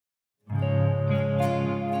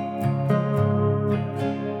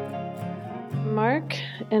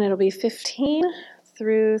and it'll be 15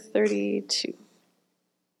 through 32.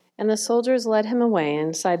 And the soldiers led him away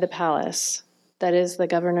inside the palace, that is the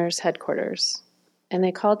governor's headquarters. And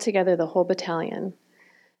they called together the whole battalion.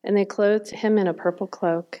 And they clothed him in a purple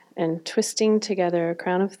cloak, and twisting together a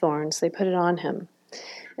crown of thorns, they put it on him.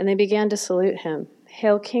 And they began to salute him,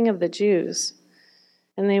 "Hail, King of the Jews!"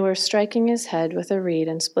 And they were striking his head with a reed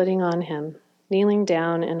and splitting on him, kneeling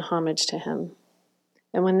down in homage to him.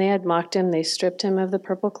 And when they had mocked him, they stripped him of the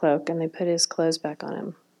purple cloak, and they put his clothes back on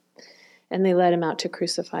him. And they led him out to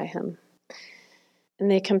crucify him. And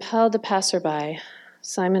they compelled a passerby,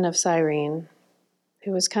 Simon of Cyrene,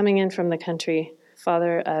 who was coming in from the country,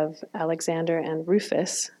 father of Alexander and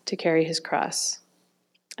Rufus, to carry his cross.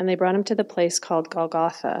 And they brought him to the place called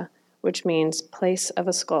Golgotha, which means place of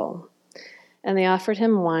a skull. And they offered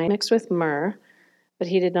him wine mixed with myrrh, but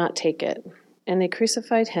he did not take it. And they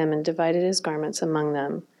crucified him and divided his garments among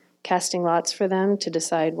them, casting lots for them to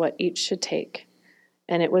decide what each should take.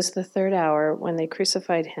 And it was the 3rd hour when they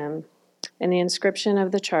crucified him, and the inscription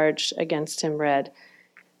of the charge against him read,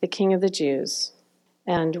 "The King of the Jews."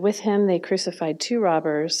 And with him they crucified 2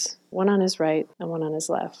 robbers, one on his right and one on his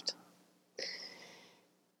left.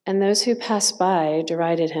 And those who passed by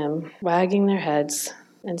derided him, wagging their heads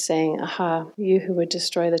and saying, "Aha, you who would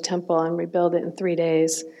destroy the temple and rebuild it in 3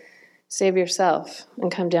 days, save yourself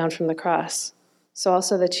and come down from the cross." So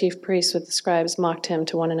also the chief priests with the scribes mocked him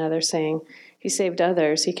to one another, saying, "He saved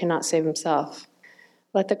others, he cannot save himself.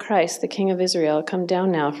 Let the Christ, the King of Israel, come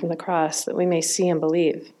down now from the cross, that we may see and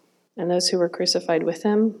believe." And those who were crucified with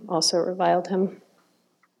him also reviled him.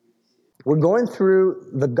 We're going through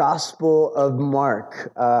the Gospel of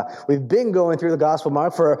Mark. We've been going through the Gospel of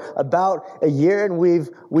Mark for about a year, and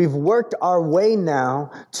we've worked our way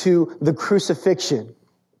now to the crucifixion,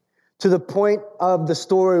 to the point of the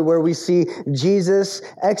story where we see Jesus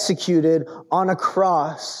executed on a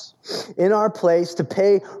cross in our place to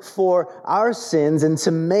pay for our sins and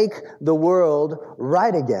to make the world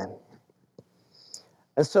right again.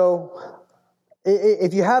 And so,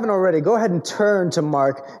 if you haven't already, go ahead and turn to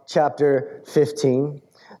Mark chapter 15.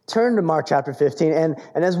 Turn to Mark chapter 15. And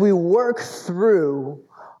as we work through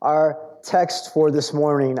our text for this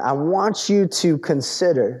morning, I want you to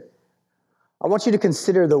consider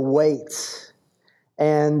the weight,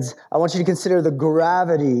 and I want you to consider the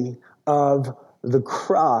gravity of the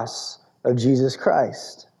cross of Jesus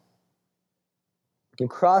Christ. The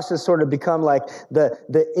cross has sort of become like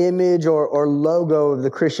the image or logo of the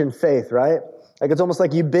Christian faith, right? Like it's almost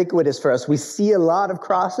like ubiquitous for us. We see a lot of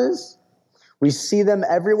crosses. We see them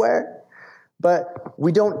everywhere, but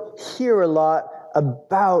we don't hear a lot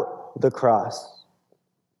about the cross.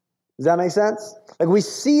 Does that make sense? Like we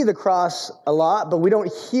see the cross a lot, but we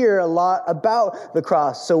don't hear a lot about the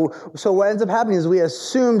cross. So what ends up happening is we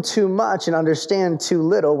assume too much and understand too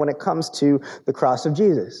little when it comes to the cross of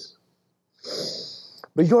Jesus.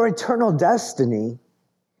 But your eternal destiny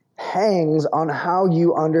hangs on how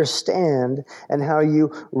you understand and how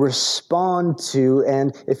you respond to,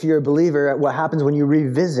 and if you're a believer, what happens when you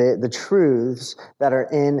revisit the truths that are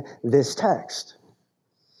in this text.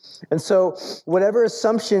 And so whatever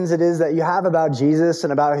assumptions it is that you have about Jesus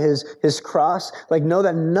and about his cross, like know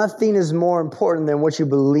that nothing is more important than what you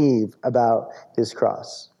believe about his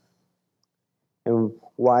cross and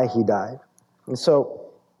why he died. And so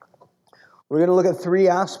we're going to look at 3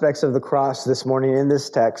 aspects of the cross this morning in this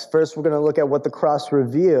text. First, we're going to look at what the cross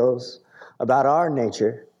reveals about our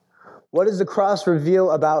nature. What does the cross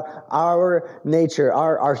reveal about our nature,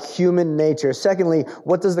 our human nature? Secondly,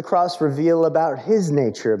 what does the cross reveal about his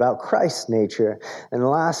nature, about Christ's nature? And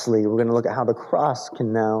lastly, we're going to look at how the cross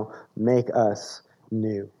can now make us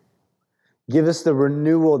new. Give us the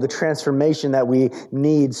renewal, the transformation that we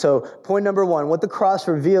need. So point number 1, what the cross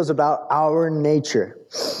reveals about our nature.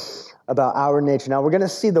 About our nature. Now we're going to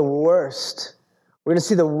see the worst. We're going to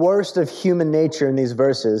see the worst of human nature in these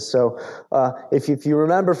verses. So if you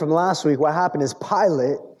remember from last week, what happened is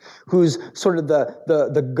Pilate, who's sort of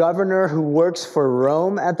the governor who works for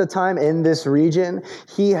Rome at the time in this region,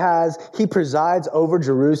 he presides over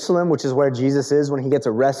Jerusalem, which is where Jesus is when he gets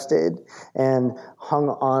arrested and hung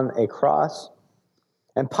on a cross.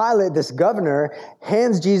 And Pilate, this governor,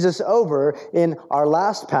 hands Jesus over in our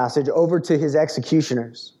last passage over to his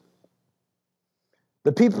executioners.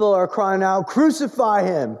 The people are crying out, "Crucify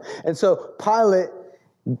him!" And so Pilate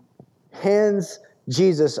hands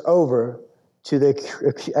Jesus over to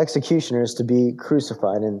the executioners to be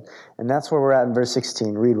crucified. And that's where we're at in verse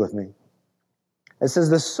 16. Read with me. It says,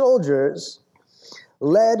 "The soldiers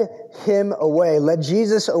led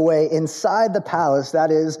Jesus away inside the palace," that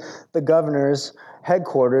is the governor's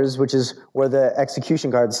headquarters, which is where the execution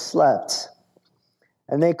guards slept.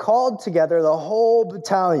 And they called together the whole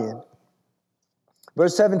battalion.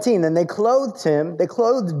 Verse 17, then they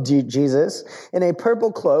clothed Jesus in a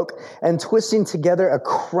purple cloak, and twisting together a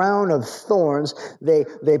crown of thorns, they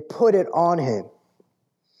put it on him.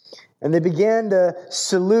 And they began to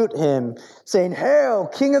salute him, saying, "Hail,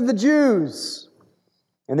 King of the Jews!"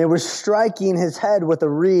 And they were striking his head with a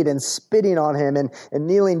reed and spitting on him and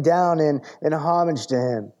kneeling down in homage to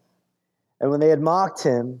him. And when they had mocked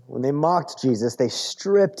him, when they mocked Jesus, they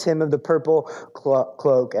stripped him of the purple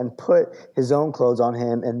cloak and put his own clothes on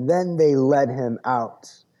him. And then they led him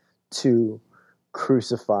out to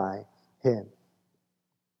crucify him.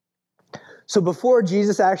 So before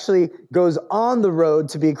Jesus actually goes on the road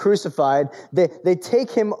to be crucified, they take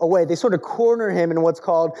him away. They sort of corner him in what's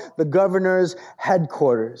called the governor's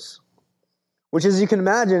headquarters, which, as you can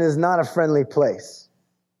imagine, is not a friendly place.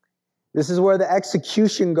 This is where the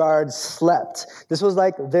execution guards slept. This was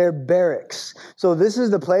like their barracks. So this is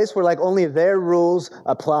the place where like only their rules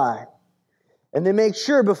apply. And they make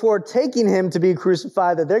sure before taking him to be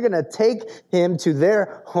crucified that they're going to take him to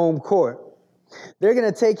their home court. They're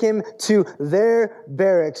going to take him to their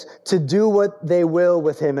barracks to do what they will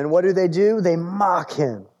with him. And what do? They mock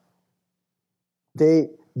him. They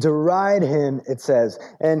deride him, it says.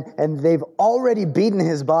 And they've already beaten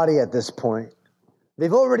his body at this point.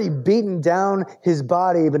 They've already beaten down his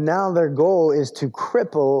body, but now their goal is to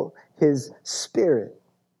cripple his spirit.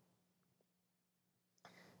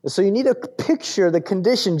 So you need to picture the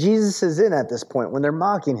condition Jesus is in at this point when they're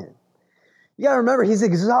mocking him. You got to remember, he's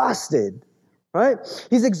exhausted, right?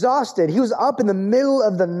 He's exhausted. He was up in the middle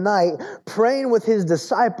of the night praying with his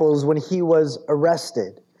disciples when he was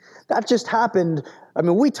arrested. That just happened. I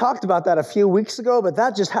mean, we talked about that a few weeks ago, but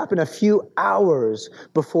that just happened a few hours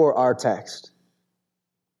before our text.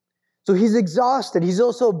 So he's exhausted. He's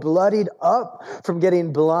also bloodied up from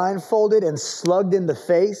getting blindfolded and slugged in the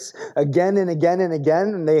face again and again and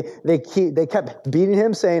again. And they kept beating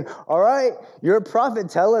him, saying, "All right, you're a prophet.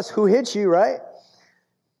 Tell us who hit you," right?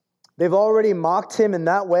 They've already mocked him in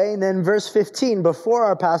that way. And then verse 15, before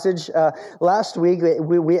our passage last week,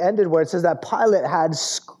 we ended where it says that Pilate had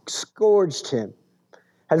scourged him,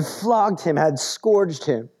 had flogged him, had scourged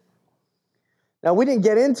him. Now, we didn't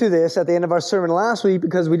get into this at the end of our sermon last week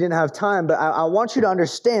because we didn't have time, but I want you to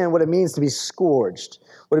understand what it means to be scourged,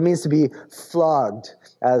 what it means to be flogged,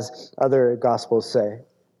 as other gospels say.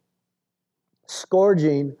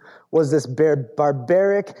 Scourging was this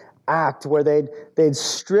barbaric act where they'd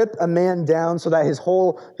strip a man down so that his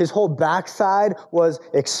whole backside was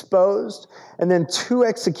exposed, and then two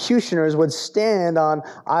executioners would stand on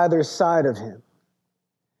either side of him.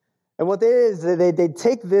 And what they is, they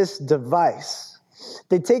take this device.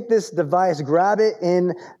 They take this device, grab it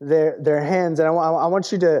in their hands, and I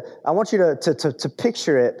want you to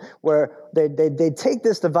picture it, where they take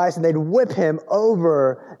this device and they'd whip him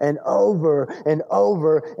over and over and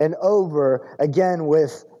over and over again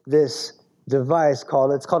with this device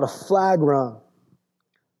it's called a flagrum.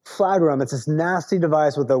 Flagrum, it's this nasty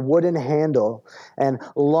device with a wooden handle and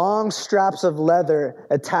long straps of leather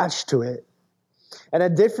attached to it. And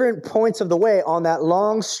at different points of the way on that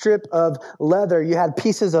long strip of leather, you had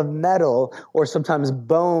pieces of metal or sometimes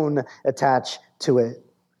bone attached to it.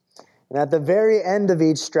 And at the very end of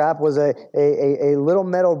each strap was a little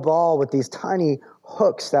metal ball with these tiny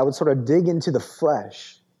hooks that would sort of dig into the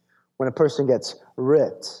flesh when a person gets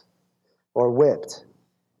ripped or whipped.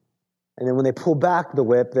 And then when they pull back the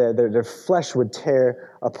whip, their flesh would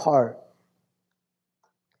tear apart.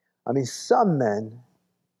 I mean, some men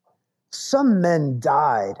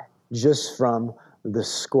died just from the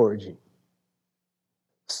scourging.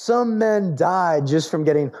 Some men died just from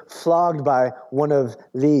getting flogged by one of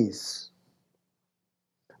these.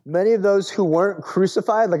 Many of those who weren't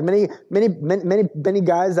crucified, like many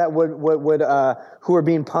guys that who were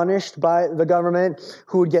being punished by the government,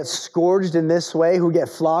 who would get scourged in this way, who would get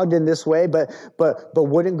flogged in this way, but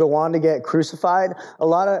wouldn't go on to get crucified. A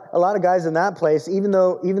lot of guys in that place, even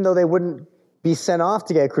though they wouldn't be sent off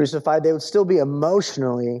to get crucified, they would still be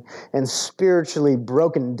emotionally and spiritually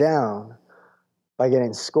broken down by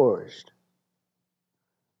getting scourged.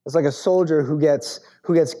 It's like a soldier who gets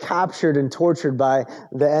captured and tortured by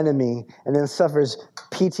the enemy and then suffers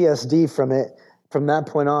PTSD from it from that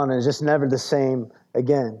point on and is just never the same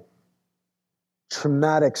again.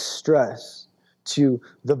 Traumatic stress to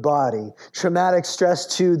the body, traumatic stress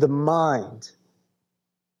to the mind,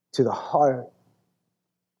 to the heart.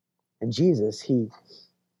 And Jesus, he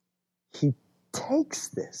takes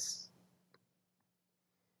this.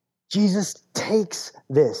 Jesus takes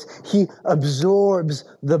this. He absorbs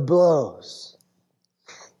the blows.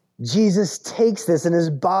 Jesus takes this and his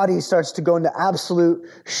body starts to go into absolute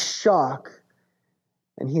shock.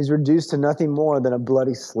 And he's reduced to nothing more than a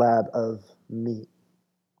bloody slab of meat.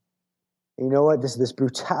 And you know what? This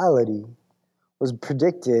brutality was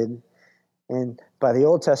predicted by the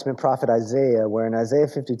Old Testament prophet Isaiah, where in Isaiah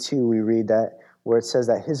 52 we read that, where it says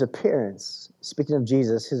that his appearance, speaking of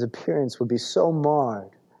Jesus, his appearance would be so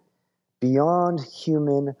marred beyond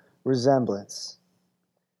human resemblance,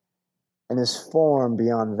 and his form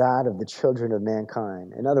beyond that of the children of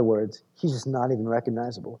mankind. In other words, he's just not even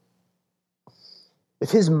recognizable. If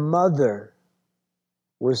his mother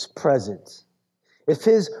was present, if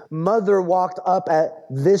his mother walked up at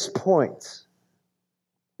this point,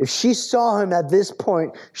 if she saw him at this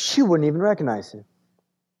point, she wouldn't even recognize him.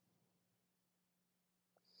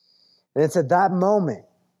 And it's at that moment,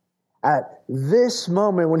 at this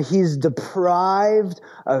moment, when he's deprived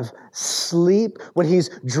of sleep, when he's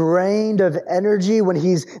drained of energy, when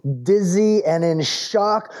he's dizzy and in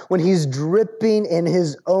shock, when he's dripping in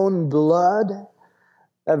his own blood,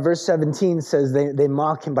 that verse 17 says they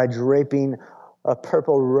mock him by draping a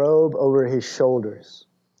purple robe over his shoulders,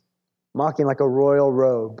 mocking like a royal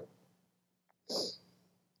robe.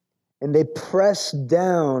 And they press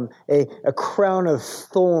down a crown of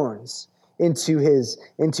thorns into his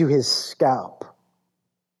scalp.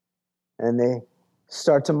 And they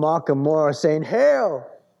start to mock him more, saying, "Hail,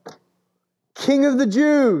 King of the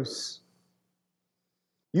Jews!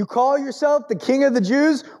 You call yourself the King of the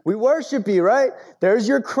Jews? We worship you, right? There's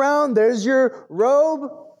your crown, there's your robe."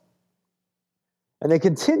 And they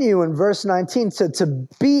continue in verse 19 to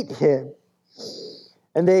beat him.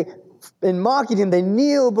 And in mocking him, they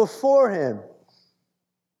kneel before him,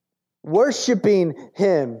 worshiping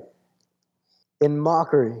him in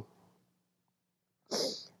mockery.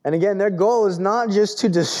 And again, their goal is not just to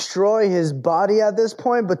destroy his body at this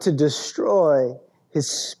point, but to destroy his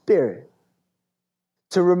spirit,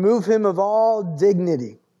 to remove him of all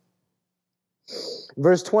dignity.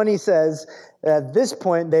 Verse 20 says, at this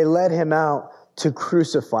point, they led him out to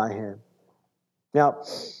crucify him. Now,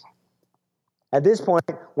 at this point,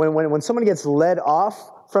 when someone gets led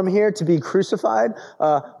off from here to be crucified,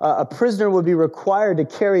 a prisoner would be required to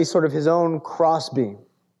carry sort of his own crossbeam.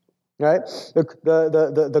 Right?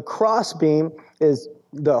 The crossbeam is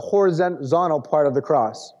the horizontal part of the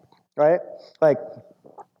cross. Right? Like,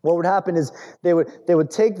 what would happen is they would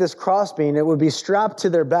take this crossbeam, it would be strapped to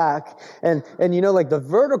their back, and like the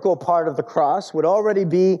vertical part of the cross would already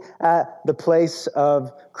be at the place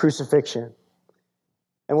of crucifixion.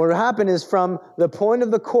 And what would happen is from the point of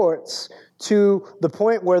the courts to the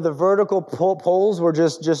point where the vertical poles were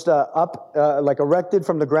just up, like erected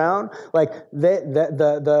from the ground, like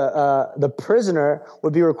the prisoner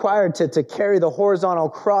would be required to carry the horizontal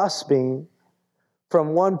crossbeam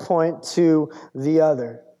from one point to the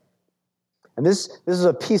other. And this is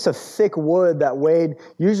a piece of thick wood that weighed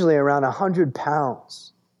usually around 100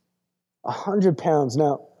 pounds. 100 pounds.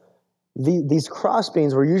 Now, these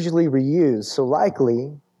crossbeams were usually reused, so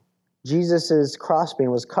likely Jesus'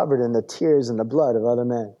 crossbeam was covered in the tears and the blood of other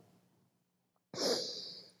men.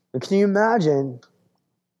 And can you imagine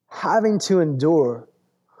having to endure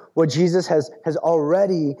what Jesus has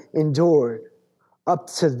already endured up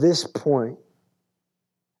to this point?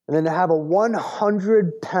 And then to have a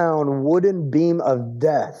 100-pound wooden beam of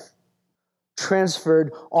death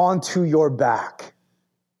transferred onto your back.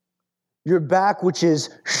 Your back, which is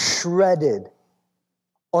shredded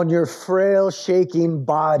on your frail, shaking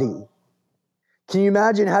body. Can you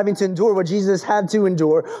imagine having to endure what Jesus had to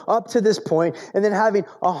endure up to this point, and then having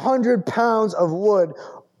 100 pounds of wood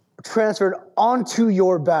transferred onto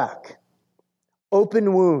your back?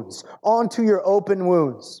 Open wounds, onto your open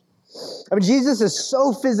wounds. I mean, Jesus is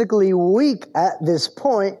so physically weak at this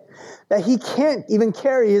point that he can't even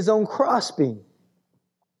carry his own crossbeam.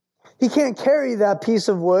 He can't carry that piece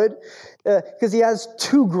of wood because he has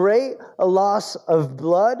too great a loss of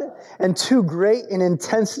blood and too great an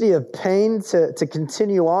intensity of pain to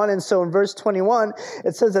continue on. And so in verse 21,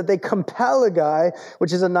 it says that they compel a guy,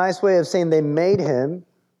 which is a nice way of saying they made him.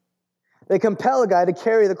 They compel a guy to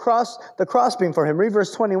carry the crossbeam for him. Read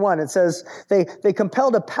verse 21. It says, they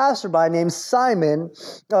compelled a passerby named Simon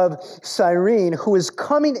of Cyrene, who is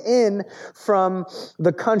coming in from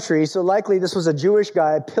the country. So likely this was a Jewish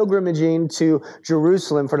guy pilgrimaging to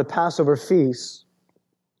Jerusalem for the Passover feast.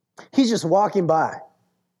 He's just walking by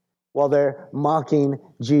while they're mocking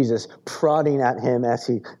Jesus, prodding at him as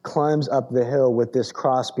he climbs up the hill with this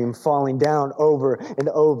crossbeam, falling down over and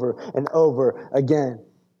over and over again.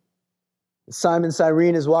 Simon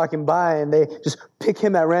Cyrene is walking by and they just pick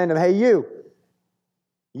him at random. Hey, you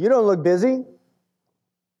don't look busy.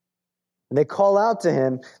 And they call out to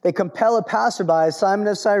him. They compel a passerby, Simon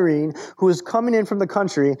of Cyrene, who is coming in from the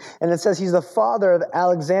country. And it says he's the father of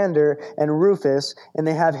Alexander and Rufus. And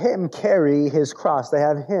they have him carry his cross. They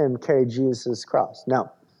have him carry Jesus' cross.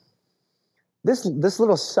 Now, this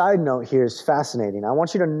little side note here is fascinating. I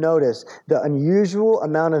want you to notice the unusual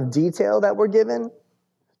amount of detail that we're given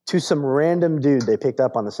to some random dude they picked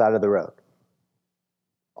up on the side of the road.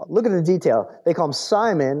 Look at the detail. They call him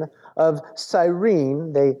Simon of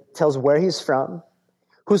Cyrene. They tells where he's from,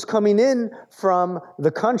 who's coming in from the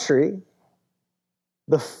country,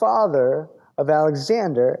 the father of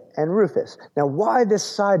Alexander and Rufus. Now, why this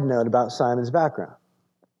side note about Simon's background?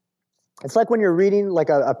 It's like when you're reading like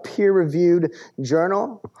a peer-reviewed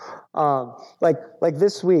journal. Like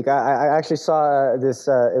this week, I actually saw this.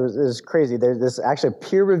 It was crazy. There's this actually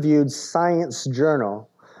peer-reviewed science journal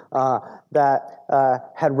that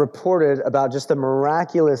had reported about just the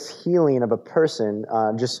miraculous healing of a person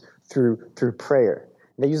just through prayer.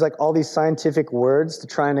 They use like all these scientific words to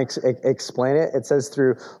try and explain it. It says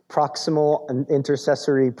through proximal and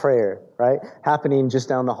intercessory prayer, right? Happening just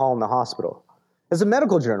down the hall in the hospital. It's a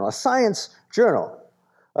medical journal, a science journal,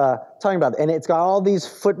 talking about it. And it's got all these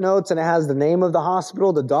footnotes, and it has the name of the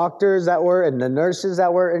hospital, the doctors that were, and the nurses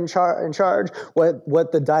that were in charge,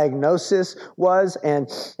 what the diagnosis was, and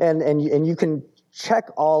you can check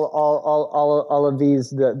all of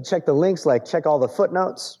these, check the links, like check all the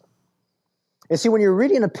footnotes. And see, when you're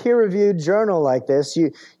reading a peer-reviewed journal like this,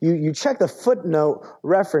 you check the footnote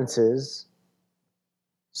references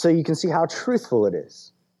so you can see how truthful it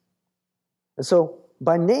is. And so,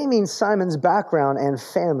 by naming Simon's background and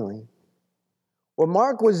family, what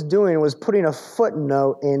Mark was doing was putting a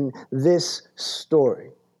footnote in this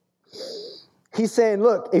story. He's saying,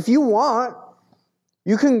 look, if you want,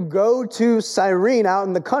 you can go to Cyrene out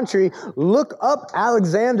in the country, look up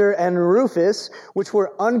Alexander and Rufus, which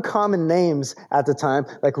were uncommon names at the time,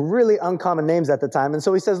 like really uncommon names at the time. And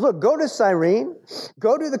so he says, look, go to Cyrene,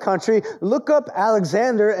 go to the country, look up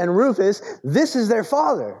Alexander and Rufus. This is their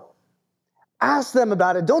father. Ask them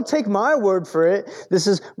about it. Don't take my word for it. This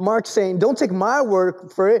is Mark saying, don't take my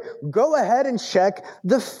word for it. Go ahead and check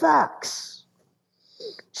the facts.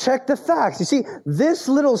 Check the facts. You see, this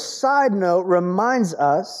little side note reminds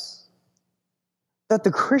us that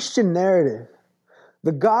the Christian narrative,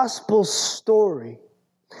 the gospel story,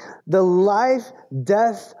 the life,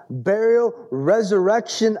 death, burial,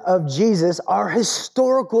 resurrection of Jesus are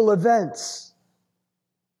historical events.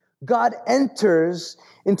 God enters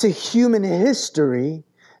into human history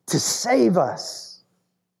to save us.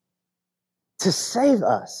 To save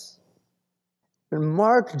us. And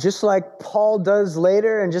Mark, just like Paul does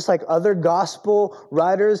later, and just like other gospel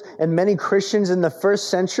writers and many Christians in the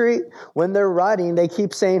first century, when they're writing, they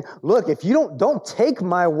keep saying, look, if you don't take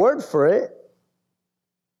my word for it,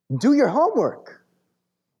 do your homework.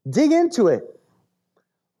 Dig into it.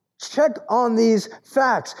 Check on these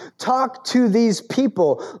facts. Talk to these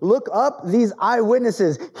people. Look up these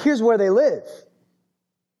eyewitnesses. Here's where they live.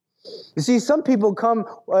 You see, some people come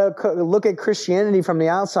look at Christianity from the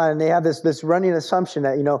outside, and they have this running assumption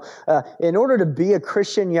that, in order to be a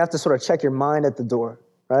Christian, you have to sort of check your mind at the door,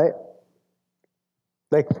 right?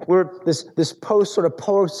 Like we're this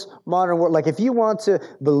postmodern world. Like if you want to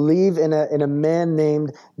believe in a man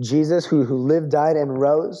named Jesus who lived, died, and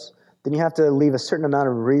rose, then you have to leave a certain amount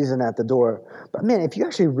of reason at the door. But man, if you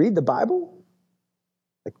actually read the Bible,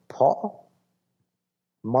 like Paul,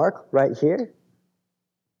 Mark right here,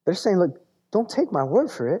 they're saying, look, don't take my word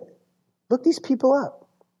for it. Look these people up.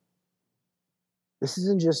 This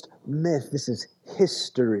isn't just myth, this is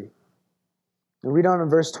history. And read on in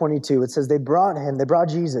verse 22. It says they brought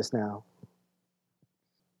Jesus now.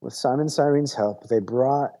 With Simon Cyrene's help, they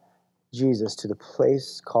brought Jesus to the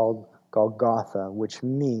place called Golgotha, which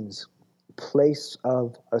means place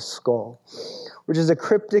of a skull, which is a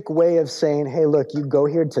cryptic way of saying, hey, look, you go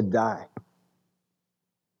here to die.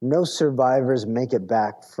 No survivors make it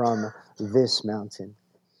back from this mountain.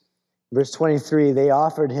 Verse 23, they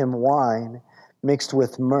offered him wine mixed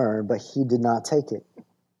with myrrh, but he did not take it.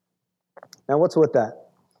 Now, what's with that?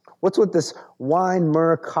 What's with this wine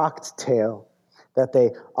myrrh cocktail that they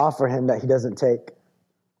offer him that he doesn't take?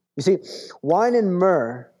 You see, wine and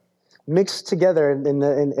myrrh mixed together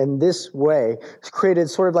in this way created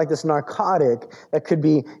sort of like this narcotic that could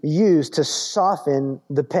be used to soften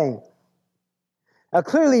the pain. Now,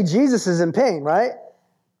 clearly, Jesus is in pain, right?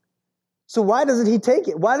 So why doesn't he take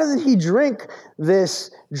it? Why doesn't he drink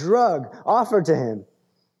this drug offered to him?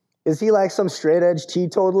 Is he like some straight-edge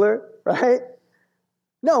teetotaler, right?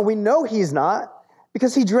 No, we know he's not,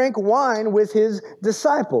 because he drank wine with his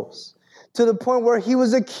disciples. to the point where he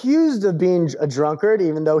was accused of being a drunkard,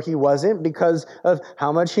 even though he wasn't, because of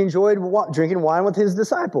how much he enjoyed drinking wine with his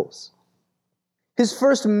disciples. His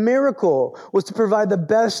first miracle was to provide the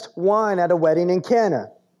best wine at a wedding in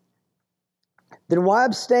Cana. Then why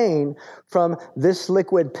abstain from this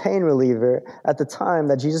liquid pain reliever at the time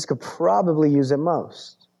that Jesus could probably use it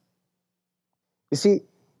most? You see,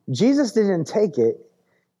 Jesus didn't take it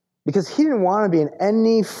because he didn't want to be in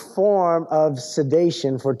any form of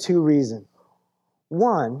sedation for two reasons.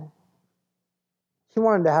 One, he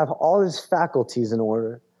wanted to have all his faculties in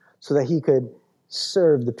order so that he could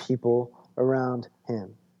serve the people around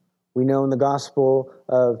him. We know in the Gospel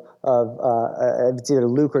of it's either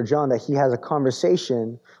Luke or John that he has a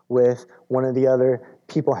conversation with one of the other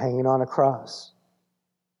people hanging on a cross.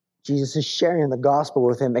 Jesus is sharing the gospel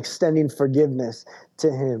with him, extending forgiveness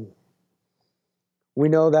to him. We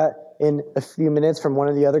know that in a few minutes from one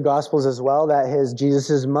of the other gospels as well, that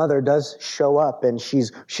Jesus' mother does show up and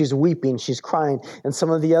she's weeping, she's crying, and some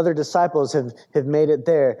of the other disciples have made it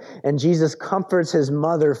there. And Jesus comforts his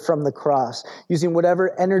mother from the cross, using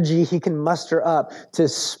whatever energy he can muster up to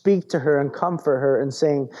speak to her and comfort her and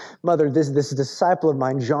saying, "Mother, this disciple of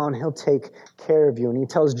mine, John, he'll take care of you." And he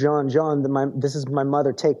tells John, this is my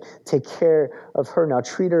mother, take care of her now.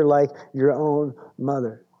 Treat her like your own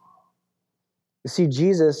mother. You see,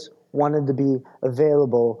 Jesus wanted to be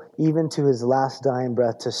available even to his last dying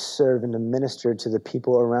breath to serve and to minister to the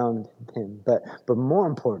people around him. But more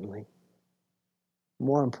importantly,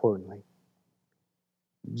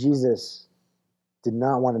 Jesus did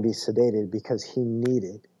not want to be sedated because he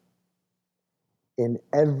needed, in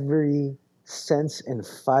every sense and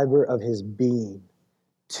fiber of his being,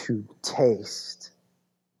 to taste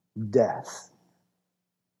death.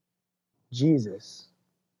 Jesus,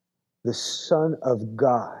 the Son of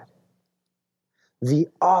God, the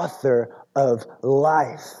author of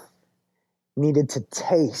life, needed to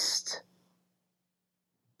taste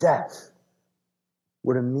death,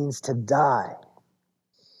 what it means to die.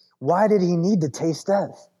 Why did he need to taste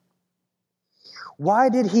death? Why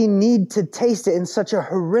did he need to taste it in such a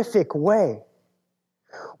horrific way?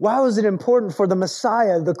 Why was it important for the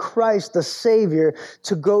Messiah, the Christ, the Savior,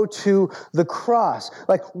 to go to the cross?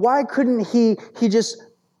 Like, why couldn't he just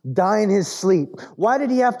die in his sleep? Why did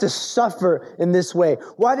he have to suffer in this way?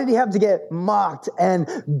 Why did he have to get mocked and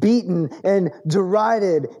beaten and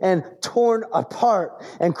derided and torn apart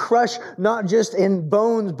and crushed not just in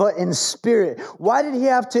bones but in spirit? Why did he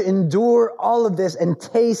have to endure all of this and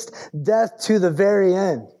taste death to the very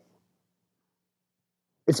end?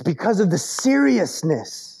 It's because of the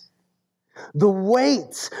seriousness, the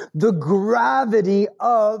weight, the gravity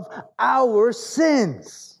of our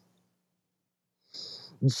sins.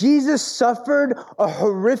 Jesus suffered a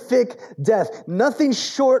horrific death, nothing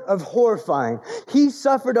short of horrifying. He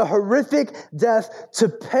suffered a horrific death to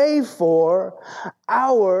pay for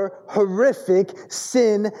our horrific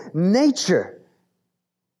sin nature,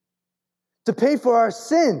 to pay for our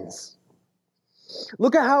sins.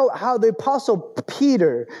 Look at how the Apostle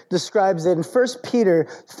Peter describes it in 1 Peter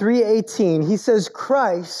 3:18. He says,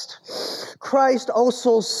 Christ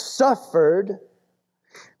also suffered.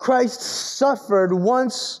 Christ suffered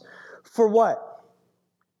once for what?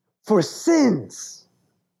 For sins.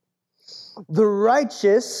 The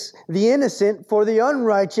righteous, the innocent, for the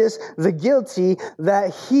unrighteous, the guilty, that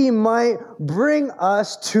he might bring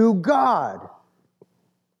us to God.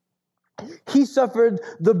 He suffered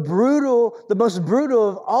the most brutal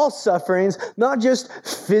of all sufferings, not just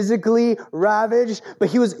physically ravaged, but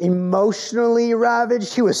he was emotionally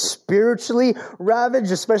ravaged. He was spiritually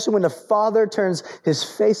ravaged, especially when the Father turns his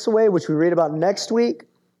face away, which we read about next week.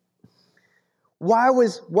 Why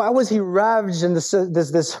was he ravaged in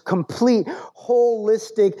this complete,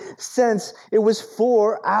 holistic sense? It was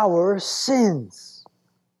for our sins.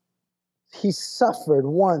 He suffered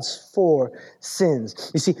once for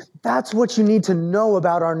sins. You see, that's what you need to know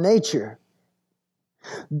about our nature.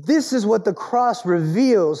 This is what the cross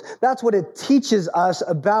reveals. That's what it teaches us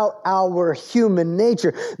about our human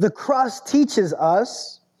nature. The cross teaches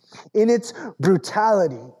us in its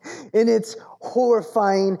brutality, in its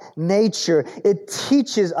horrifying nature. It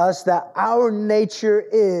teaches us that our nature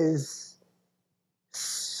is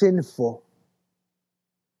sinful.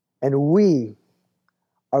 And we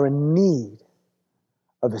are in need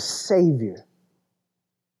of a Savior.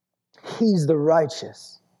 He's the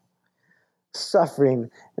righteous, suffering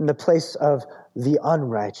in the place of the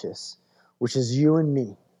unrighteous, which is you and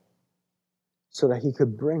me, so that he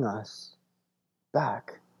could bring us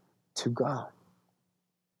back to God,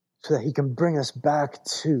 so that he can bring us back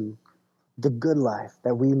to the good life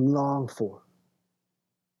that we long for,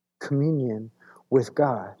 communion with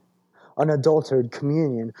God. unadulterated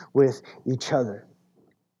communion with each other.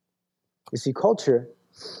 You see, culture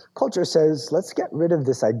says, let's get rid of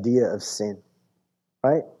this idea of sin,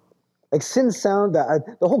 right? Like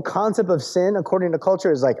the whole concept of sin, according to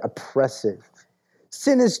culture, is like oppressive.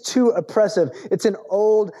 Sin is too oppressive. It's an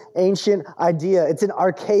old, ancient idea. It's an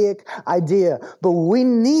archaic idea. But we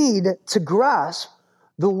need to grasp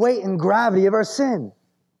the weight and gravity of our sin.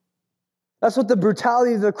 That's what the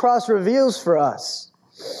brutality of the cross reveals for us.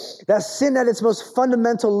 That sin at its most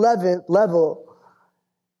fundamental level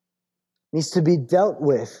needs to be dealt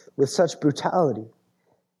with such brutality.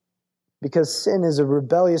 Because sin is a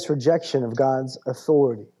rebellious rejection of God's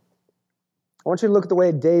authority. I want you to look at the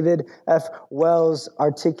way David F. Wells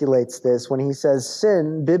articulates this when he says,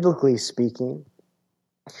 sin, biblically speaking,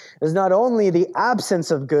 is not only the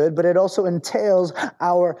absence of good, but it also entails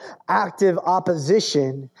our active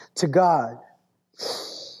opposition to God.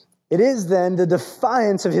 It is then the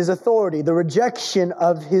defiance of his authority, the rejection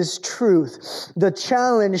of his truth, the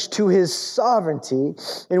challenge to his sovereignty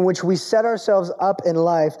in which we set ourselves up in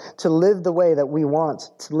life to live the way that we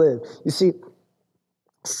want to live. You see,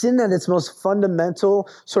 sin at its most fundamental,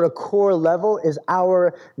 sort of core level is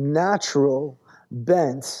our natural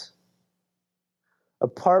bent.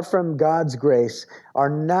 Apart from God's grace, our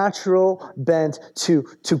natural bent to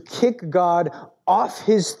kick God off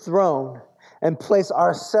his throne and place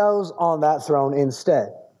ourselves on that throne instead.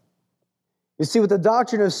 You see, with the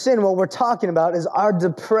doctrine of sin, what we're talking about is our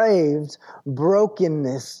depraved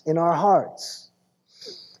brokenness in our hearts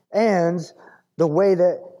and the way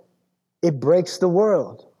that it breaks the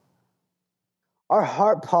world. Our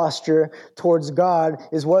heart posture towards God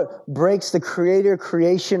is what breaks the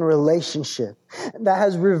creator-creation relationship that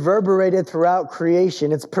has reverberated throughout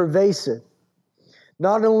creation. It's pervasive.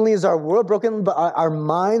 Not only is our world broken, but our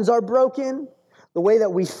minds are broken. The way that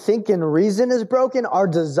we think and reason is broken. Our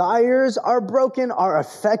desires are broken. Our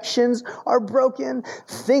affections are broken.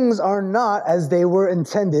 Things are not as they were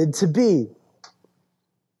intended to be.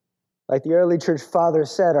 Like the early church father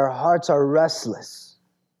said, our hearts are restless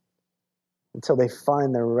until they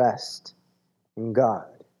find their rest in God.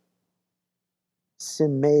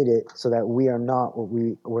 Sin made it so that we are not what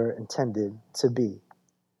we were intended to be.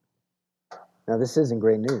 Now, this isn't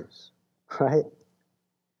great news, right?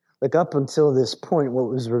 Like up until this point, what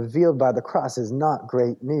was revealed by the cross is not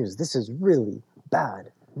great news. This is really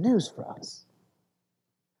bad news for us.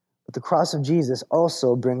 But the cross of Jesus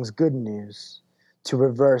also brings good news to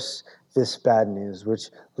reverse this bad news,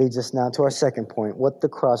 which leads us now to our second point, what the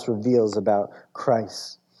cross reveals about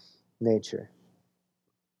Christ's nature.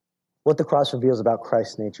 What the cross reveals about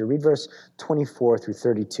Christ's nature. Read verse 24 through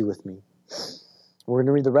 32 with me. We're going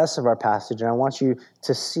to read the rest of our passage, and I want you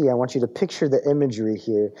to picture the imagery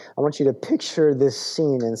here. I want you to picture this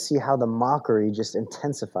scene and see how the mockery just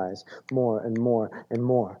intensifies more and more and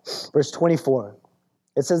more. Verse 24,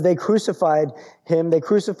 it says, they crucified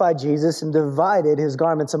Jesus and divided his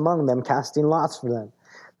garments among them, casting lots for them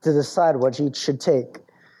to decide what each should take.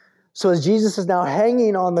 So as Jesus is now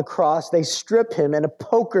hanging on the cross, they strip him, and a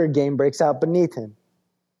poker game breaks out beneath him.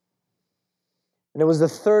 And it was the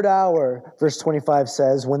third hour, verse 25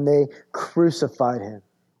 says, when they crucified him.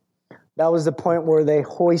 That was the point where they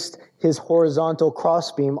hoist his horizontal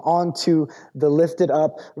crossbeam onto the lifted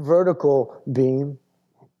up vertical beam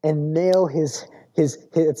and nail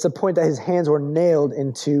it's the point that his hands were nailed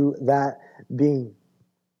into that beam.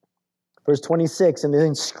 Verse 26, and the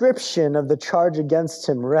inscription of the charge against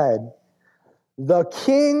him read, "The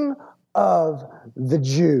King of the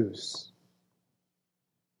Jews,"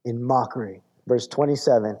 in mockery. Verse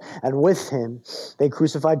 27, and with him they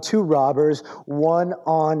crucified two robbers, one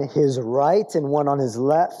on his right and one on his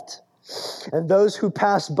left. And those who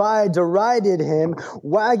passed by derided him,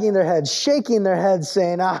 wagging their heads, shaking their heads,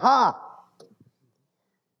 saying, "Aha!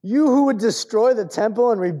 You who would destroy the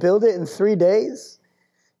temple and rebuild it in 3 days?"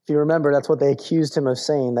 If you remember, that's what they accused him of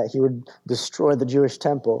saying, that he would destroy the Jewish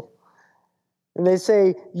temple. And they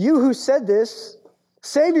say, "You who said this,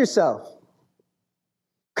 save yourself.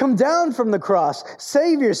 Come down from the cross.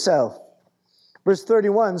 Save yourself." Verse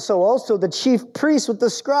 31, so also the chief priests with the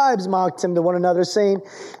scribes mocked him to one another, saying,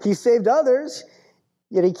 "He saved others,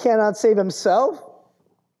 yet he cannot save himself.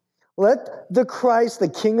 Let the Christ, the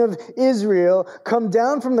King of Israel, come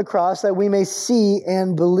down from the cross that we may see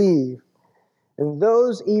and believe." And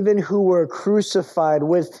those even who were crucified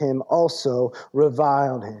with him also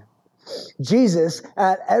reviled him. Jesus,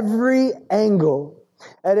 at every angle,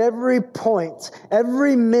 at every point,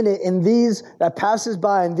 every minute in these that passes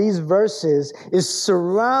by in these verses is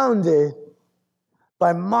surrounded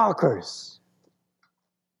by mockers.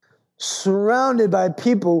 surrounded by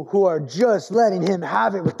people who are just letting him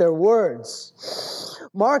have it with their words.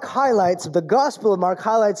 The Gospel of Mark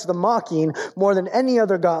highlights the mocking more than any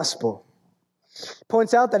other gospel.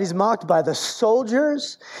 Points out that he's mocked by the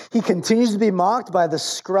soldiers. He continues to be mocked by the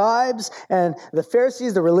scribes and the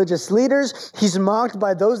Pharisees, the religious leaders. He's mocked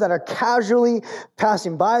by those that are casually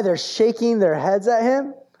passing by. They're shaking their heads at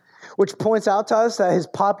him, which points out to us that his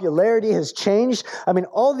popularity has changed. I mean,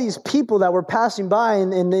 all these people that were passing by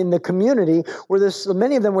in the community,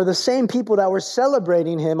 many of them were the same people that were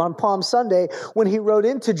celebrating him on Palm Sunday when he rode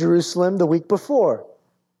into Jerusalem the week before.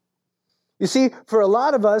 You see, for a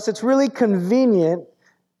lot of us, it's really convenient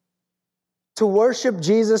to worship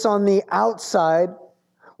Jesus on the outside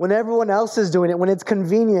when everyone else is doing it, when it's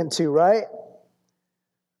convenient to, right?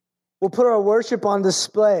 We'll put our worship on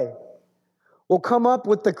display. We'll come up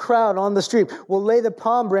with the crowd on the street. We'll lay the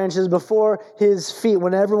palm branches before his feet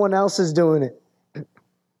when everyone else is doing it.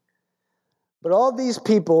 But all these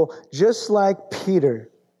people, just like Peter,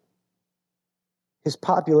 his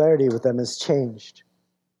popularity with them has changed.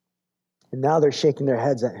 And now they're shaking their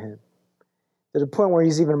heads at him, to the point where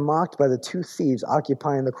he's even mocked by the two thieves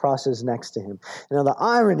occupying the crosses next to him. Now the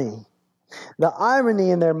irony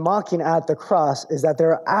in their mocking at the cross is that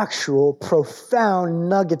there are actual profound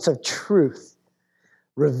nuggets of truth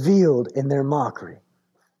revealed in their mockery.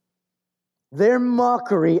 Their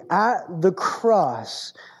mockery at the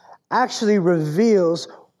cross actually reveals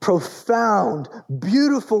profound,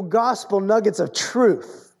 beautiful gospel nuggets of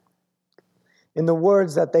truth in the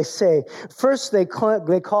words that they say. First, they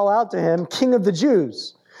call out to him, King of the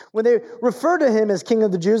Jews. When they refer to him as King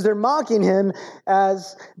of the Jews, they're mocking him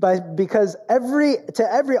because to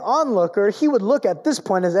every onlooker, he would look at this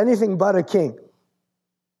point as anything but a king.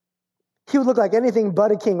 He would look like anything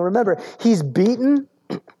but a king. Remember, he's beaten,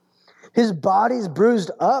 his body's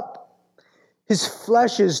bruised up, his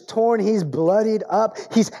flesh is torn, he's bloodied up,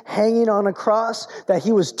 he's hanging on a cross that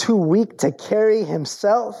he was too weak to carry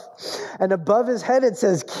himself. And above his head it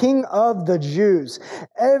says, King of the Jews.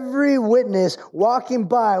 Every witness walking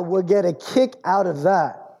by will get a kick out of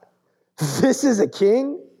that. This is a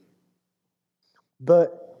king?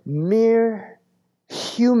 But mere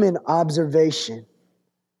human observation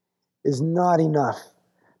is not enough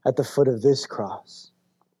at the foot of this cross.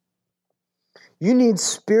 You need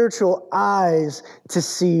spiritual eyes to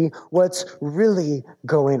see what's really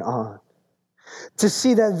going on. To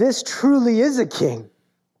see that this truly is a king.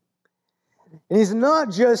 And he's not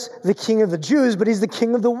just the King of the Jews, but he's the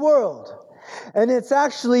King of the world. And it's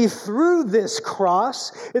actually through this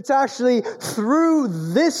cross, it's actually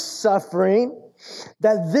through this suffering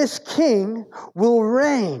that this king will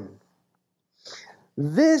reign.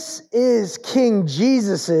 This is King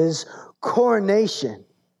Jesus' coronation.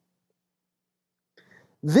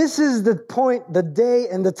 This is the point, the day,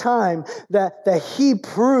 and the time that he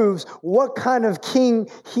proves what kind of king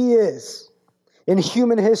he is in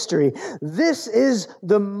human history. This is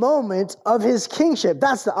the moment of his kingship.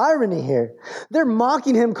 That's the irony here. They're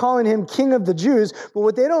mocking him, calling him King of the Jews, but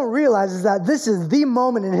what they don't realize is that this is the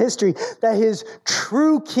moment in history that his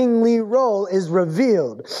true kingly role is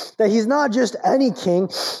revealed. That he's not just any king,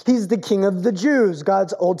 he's the King of the Jews,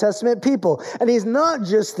 God's Old Testament people. And he's not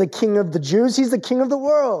just the King of the Jews, he's the King of the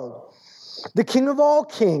world. The King of all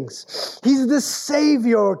kings. He's the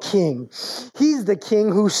Savior King. He's the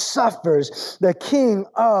King who suffers, the King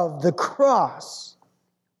of the cross.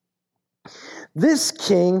 This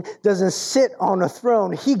King doesn't sit on a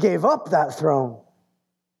throne. He gave up that throne.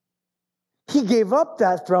 He gave up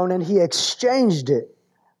that throne and he exchanged it.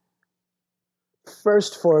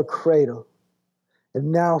 First for a cradle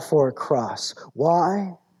and now for a cross.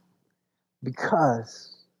 Why?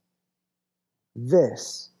 Because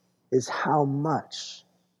this is how much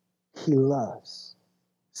he loves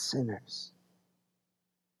sinners.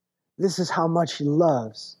 This is how much he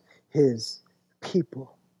loves his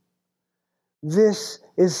people. This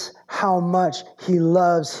is how much he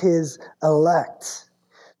loves his elect.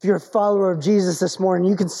 If you're a follower of Jesus this morning,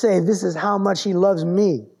 you can say, this is how much he loves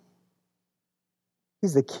me.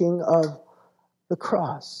 He's the King of the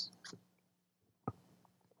cross.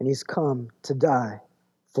 And he's come to die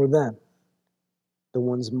for them, the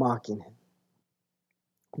ones mocking him.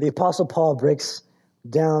 The Apostle Paul breaks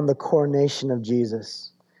down the coronation of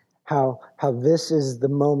Jesus, how this is the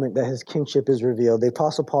moment that his kingship is revealed. The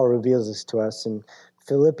Apostle Paul reveals this to us in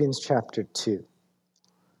Philippians chapter 2.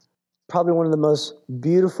 Probably one of the most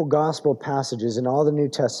beautiful gospel passages in all the New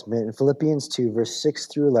Testament, in Philippians 2, verse 6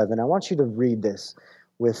 through 11. I want you to read this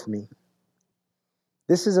with me.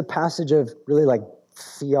 This is a passage of really like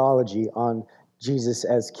theology on Jesus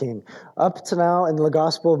as king. Up to now in the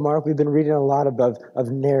Gospel of Mark, we've been reading a lot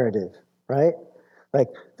of narrative, right? Like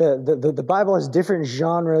the Bible has different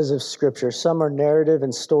genres of scripture. Some are narrative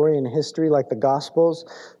and story and history, like the Gospels.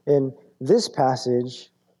 In this passage,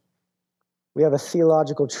 we have a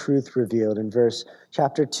theological truth revealed in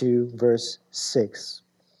chapter 2, verse 6.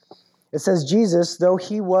 It says, Jesus, though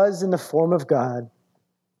he was in the form of God,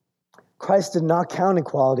 Christ did not count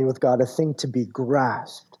equality with God a thing to be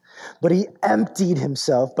grasped, but he emptied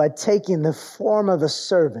himself by taking the form of a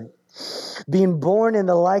servant, being born in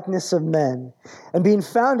the likeness of men, and being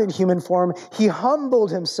found in human form, he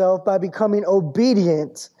humbled himself by becoming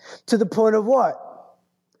obedient to the point of what?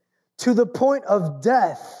 To the point of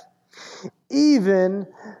death, even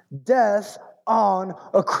death on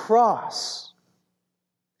a cross.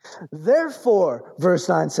 Therefore, verse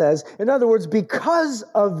 9 says, in other words, because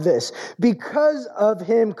of this, because of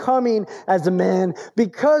him coming as a man,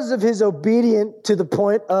 because of his obedience to the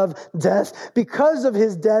point of death, because of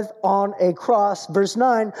his death on a cross, verse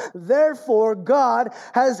 9, therefore God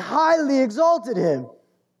has highly exalted him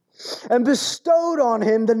and bestowed on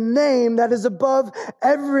him the name that is above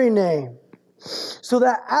every name, so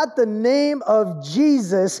that at the name of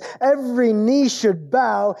Jesus, every knee should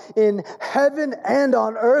bow in heaven and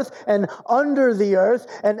on earth and under the earth,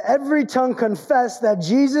 and every tongue confess that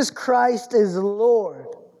Jesus Christ is Lord,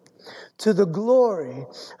 to the glory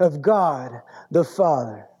of God the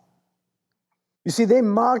Father. You see, they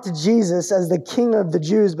mocked Jesus as the King of the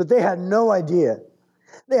Jews, but they had no idea.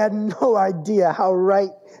 They had no idea how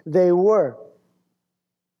right they were.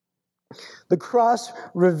 The cross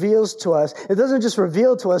reveals to us, it doesn't just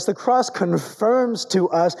reveal to us, the cross confirms to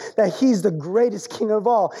us that he's the greatest king of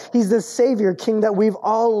all. He's the Savior King that we've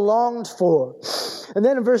all longed for. And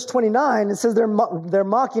then in verse 29, it says their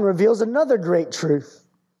mocking reveals another great truth.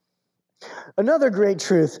 Another great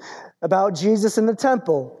truth about Jesus in the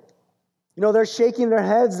temple. You know, they're shaking their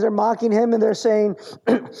heads, they're mocking him, and they're saying,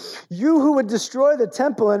 you who would destroy the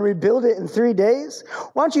temple and rebuild it in 3 days,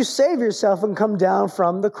 why don't you save yourself and come down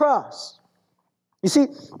from the cross? You see,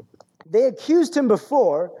 they accused him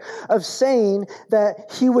before of saying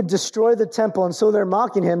that he would destroy the temple, and so they're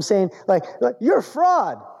mocking him, saying, like you're a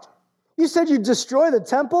fraud. You said you'd destroy the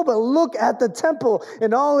temple, but look at the temple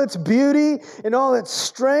in all its beauty, in all its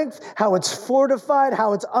strength, how it's fortified,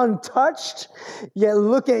 how it's untouched. Yet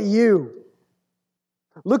look at you.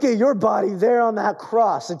 Look at your body there on that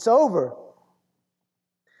cross. It's over.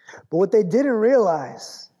 But what they didn't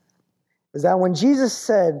realize is that when Jesus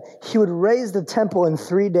said he would raise the temple in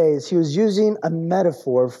 3 days, he was using a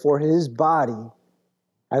metaphor for his body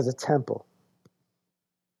as a temple.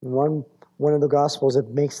 In one of the Gospels, it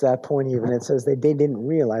makes that point even. It says they didn't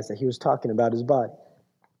realize that he was talking about his body.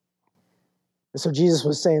 And so Jesus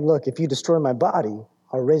was saying, look, if you destroy my body,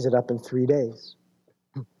 I'll raise it up in 3 days.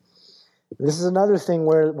 This is another thing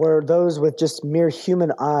where those with just mere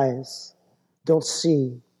human eyes don't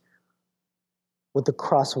see what the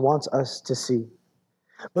cross wants us to see.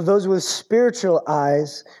 But those with spiritual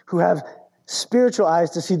eyes, who have spiritual eyes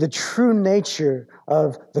to see the true nature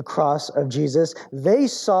of the cross of Jesus, they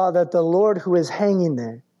saw that the Lord who is hanging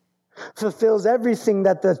there fulfills everything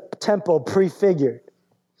that the temple prefigured.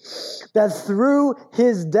 That through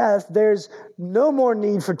his death, there's no more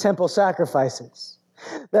need for temple sacrifices.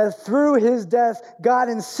 That through his death, God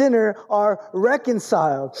and sinner are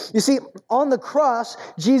reconciled. You see, on the cross,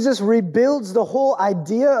 Jesus rebuilds the whole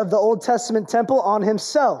idea of the Old Testament temple on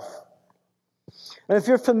himself. And if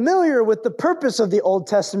you're familiar with the purpose of the Old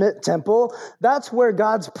Testament temple, that's where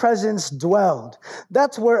God's presence dwelled.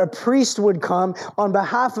 That's where a priest would come on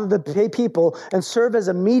behalf of the people and serve as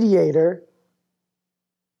a mediator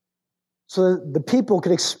so that the people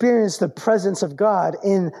could experience the presence of God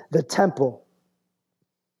in the temple.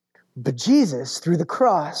 But Jesus, through the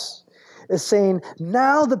cross, is saying,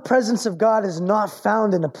 now the presence of God is not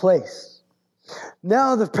found in a place.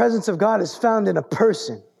 Now the presence of God is found in a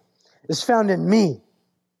person. It's found in me.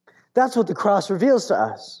 That's what the cross reveals to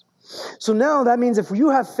us. So now that means if you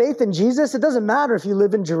have faith in Jesus, it doesn't matter if you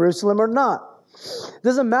live in Jerusalem or not. It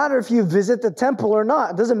doesn't matter if you visit the temple or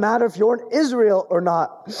not. It doesn't matter if you're in Israel or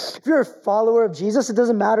not. If you're a follower of Jesus, it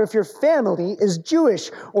doesn't matter if your family is Jewish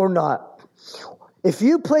or not. If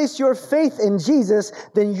you place your faith in Jesus,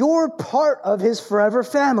 then you're part of his forever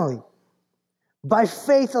family by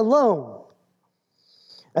faith alone.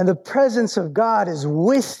 And the presence of God is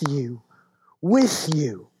with you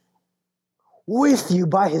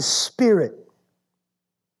by his Spirit.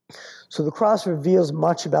 So the cross reveals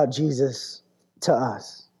much about Jesus to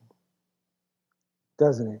us,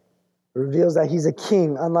 doesn't it? It reveals that he's a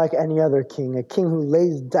king unlike any other king, a king who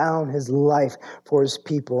lays down his life for his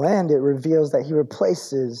people. And it reveals that he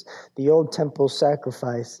replaces the old temple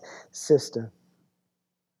sacrifice system.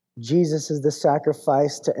 Jesus is the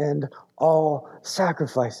sacrifice to end all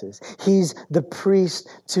sacrifices. He's the priest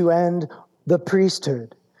to end the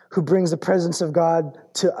priesthood, who brings the presence of God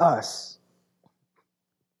to us.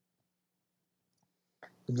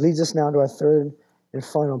 It leads us now to our third and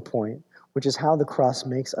final point, which is how the cross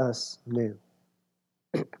makes us new.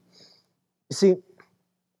 You see,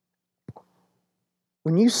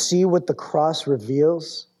 when you see what the cross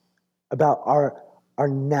reveals about our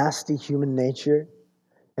nasty human nature,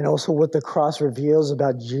 and also what the cross reveals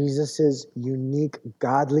about Jesus' unique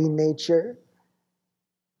godly nature,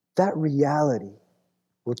 that reality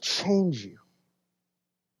will change you.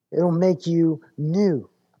 It'll make you new.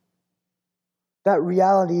 That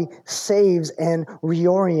reality saves and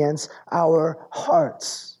reorients our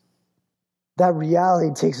hearts. That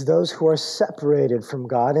reality takes those who are separated from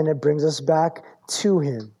God and it brings us back to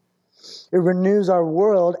Him. It renews our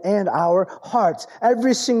world and our hearts.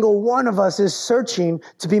 Every single one of us is searching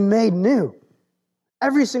to be made new.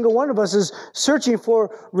 Every single one of us is searching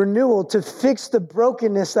for renewal to fix the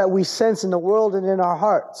brokenness that we sense in the world and in our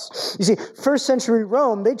hearts. You see, first century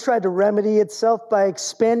Rome, they tried to remedy itself by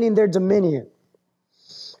expanding their dominion.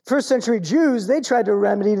 First century Jews, they tried to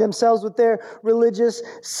remedy themselves with their religious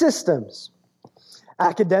systems.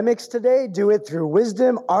 Academics today do it through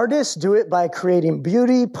wisdom. Artists do it by creating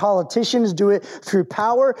beauty. Politicians do it through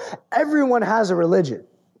power. Everyone has a religion.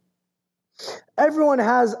 Everyone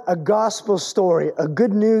has a gospel story, a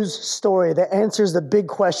good news story that answers the big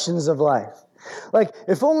questions of life. Like,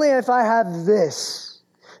 if only if I have this,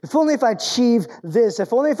 if only if I achieve this,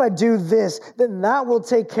 if only if I do this, then that will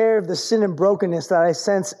take care of the sin and brokenness that I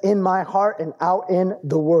sense in my heart and out in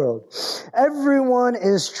the world. Everyone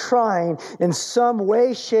is trying in some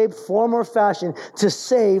way, shape, form, or fashion to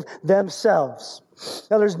save themselves.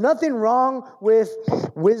 Now, there's nothing wrong with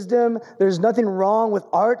wisdom. There's nothing wrong with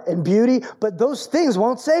art and beauty, but those things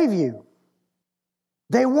won't save you.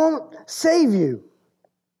 They won't save you.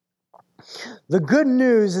 The good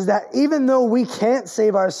news is that even though we can't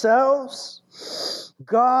save ourselves,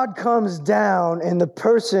 God comes down in the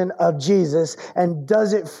person of Jesus and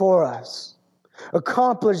does it for us,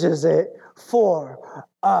 accomplishes it for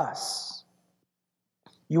us.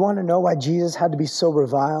 You want to know why Jesus had to be so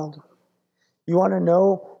reviled? You want to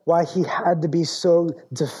know why he had to be so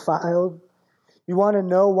defiled? You want to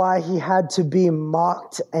know why he had to be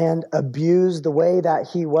mocked and abused the way that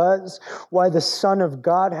he was? Why the Son of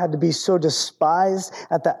God had to be so despised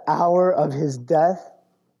at the hour of his death?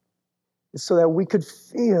 It's so that we could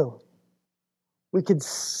feel, we could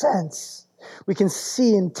sense, we can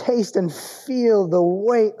see and taste and feel the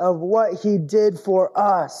weight of what he did for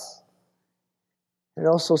us. And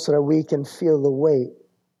also so that we can feel the weight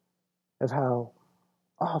of how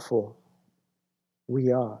awful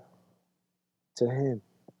we are to him.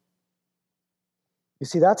 You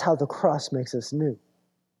see, that's how the cross makes us new.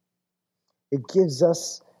 It gives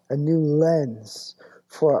us a new lens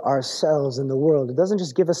for ourselves in the world. It doesn't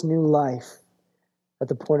just give us new life at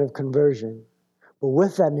the point of conversion, but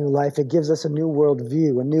with that new life, it gives us a new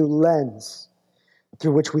worldview, a new lens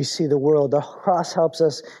through which we see the world. The cross helps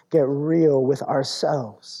us get real with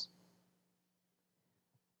ourselves.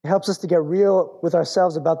 It helps us to get real with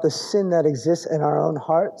ourselves about the sin that exists in our own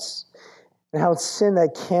hearts and how it's sin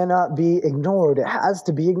that cannot be ignored. It has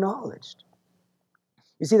to be acknowledged.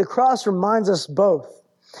 You see, the cross reminds us both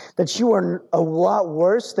that you are a lot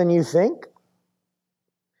worse than you think,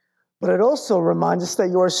 but it also reminds us that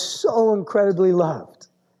you are so incredibly loved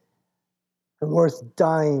and worth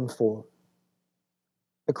dying for.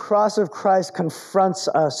 The cross of Christ confronts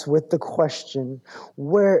us with the question,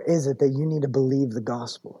 where is it that you need to believe the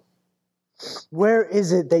gospel? Where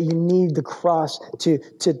is it that you need the cross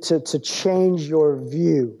to change your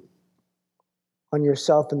view on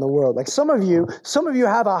yourself and the world? Like some of you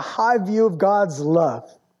have a high view of God's love.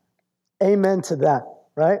 Amen to that,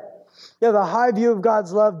 right? You have a high view of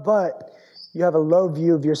God's love, but you have a low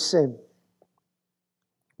view of your sin.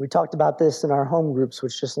 We talked about this in our home groups,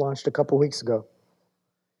 which just launched a couple weeks ago.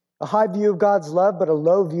 A high view of God's love, but a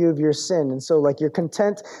low view of your sin. And so you're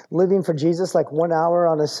content living for Jesus 1 hour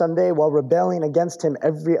on a Sunday while rebelling against him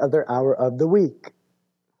every other hour of the week.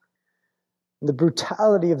 The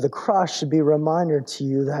brutality of the cross should be a reminder to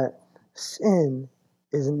you that sin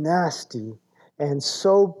is nasty and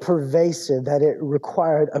so pervasive that it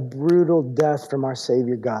required a brutal death from our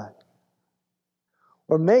Savior God.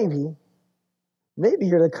 Or maybe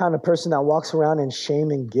you're the kind of person that walks around in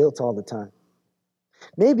shame and guilt all the time.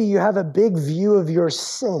 Maybe you have a big view of your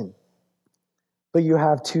sin. but you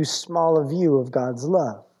have too small a view of God's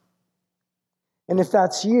love. And if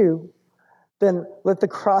that's you, then let the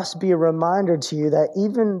cross be a reminder to you that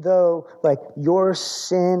even though like your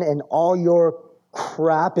sin and all your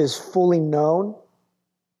crap is fully known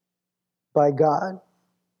by God,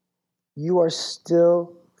 you are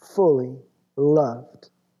still fully loved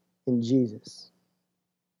in Jesus.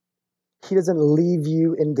 He doesn't leave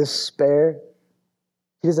you in despair.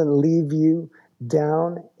 He doesn't leave you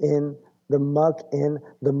down in the muck, in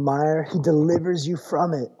the mire. He delivers you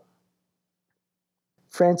from it.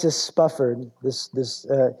 Francis Spufford, this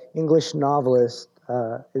English novelist,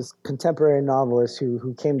 is contemporary novelist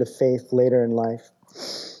who came to faith later in life.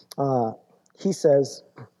 He says,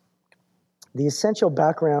 the essential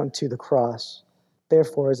background to the cross,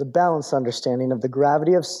 therefore, is a balanced understanding of the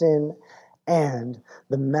gravity of sin and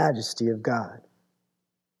the majesty of God.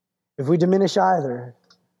 If we diminish either,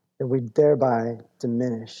 then we thereby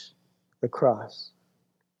diminish the cross.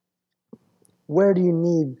 Where do you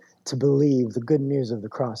need to believe the good news of the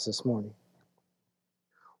cross this morning?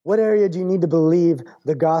 What area do you need to believe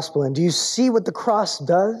the gospel in? Do you see what the cross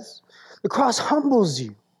does? The cross humbles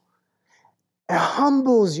you. It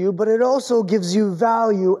humbles you, but it also gives you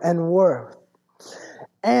value and worth.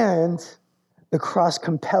 And the cross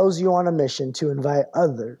compels you on a mission to invite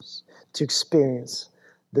others to experience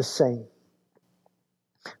the same.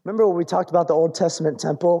 Remember when we talked about the Old Testament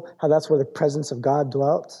temple, how that's where the presence of God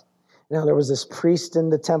dwelt? Now there was this priest in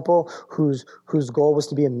the temple whose goal was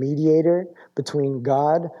to be a mediator between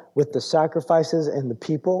God with the sacrifices and the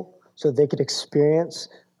people so they could experience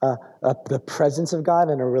the presence of God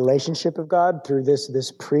and a relationship of God through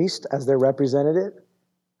this priest as their representative.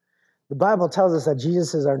 The Bible tells us that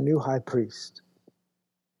Jesus is our new high priest.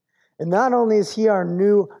 And not only is he our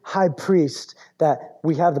new high priest, that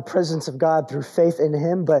we have the presence of God through faith in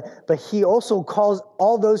him, but he also calls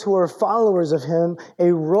all those who are followers of him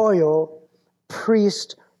a royal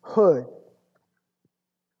priesthood.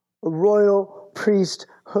 A royal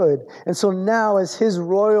priesthood. And so now as his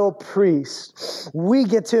royal priest, we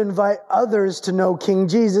get to invite others to know King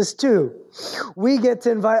Jesus too. We get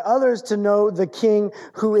to invite others to know the King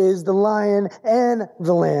who is the Lion and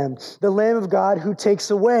the Lamb of God who takes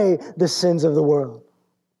away the sins of the world.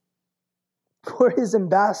 We're his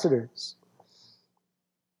ambassadors.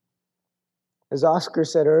 As Oscar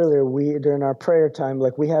said earlier, during our prayer time,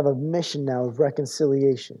 we have a mission now of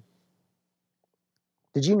reconciliation.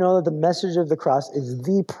 Did you know that the message of the cross is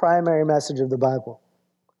the primary message of the Bible?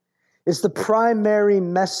 It's the primary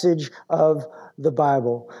message of the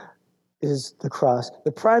Bible. Is the cross.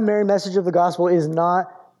 The primary message of the gospel is not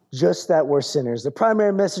just that we're sinners. The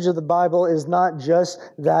primary message of the Bible is not just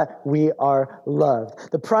that we are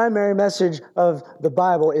loved. The primary message of the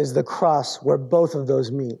Bible is the cross, where both of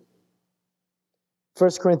those meet.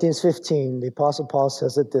 1 Corinthians 15, the Apostle Paul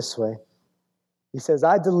says it this way. He says,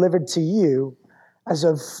 I delivered to you as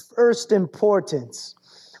of first importance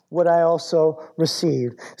what I also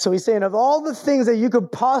received. So he's saying, of all the things that you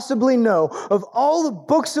could possibly know, of all the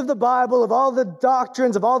books of the Bible, of all the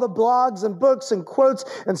doctrines, of all the blogs and books and quotes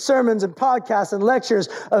and sermons and podcasts and lectures,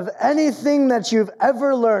 of anything that you've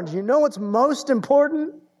ever learned, you know what's most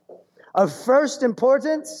important? Of first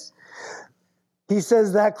importance? He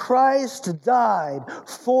says that Christ died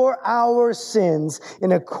for our sins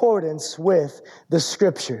in accordance with the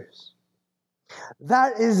Scriptures.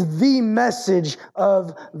 That is the message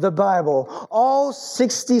of the Bible. All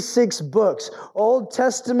 66 books, Old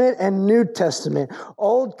Testament and New Testament,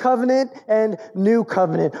 Old Covenant and New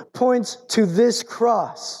Covenant, points to this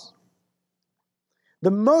cross.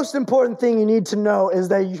 The most important thing you need to know is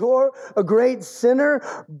that you're a great sinner,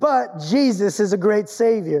 but Jesus is a great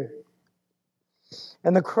Savior.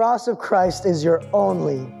 And the cross of Christ is your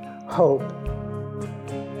only hope.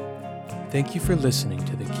 Thank you for listening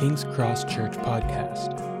to the King's Cross Church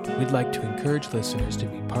podcast. We'd like to encourage listeners to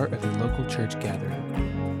be part of a local church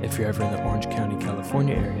gathering. If you're ever in the Orange County,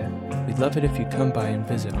 California area, we'd love it if you come by and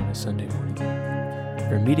visit on a Sunday morning.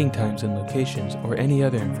 For meeting times and locations or any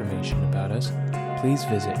other information about us, please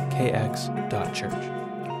visit kx.church.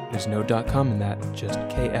 There's no .com in that, just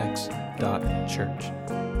kx.church.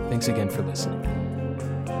 Thanks again for listening.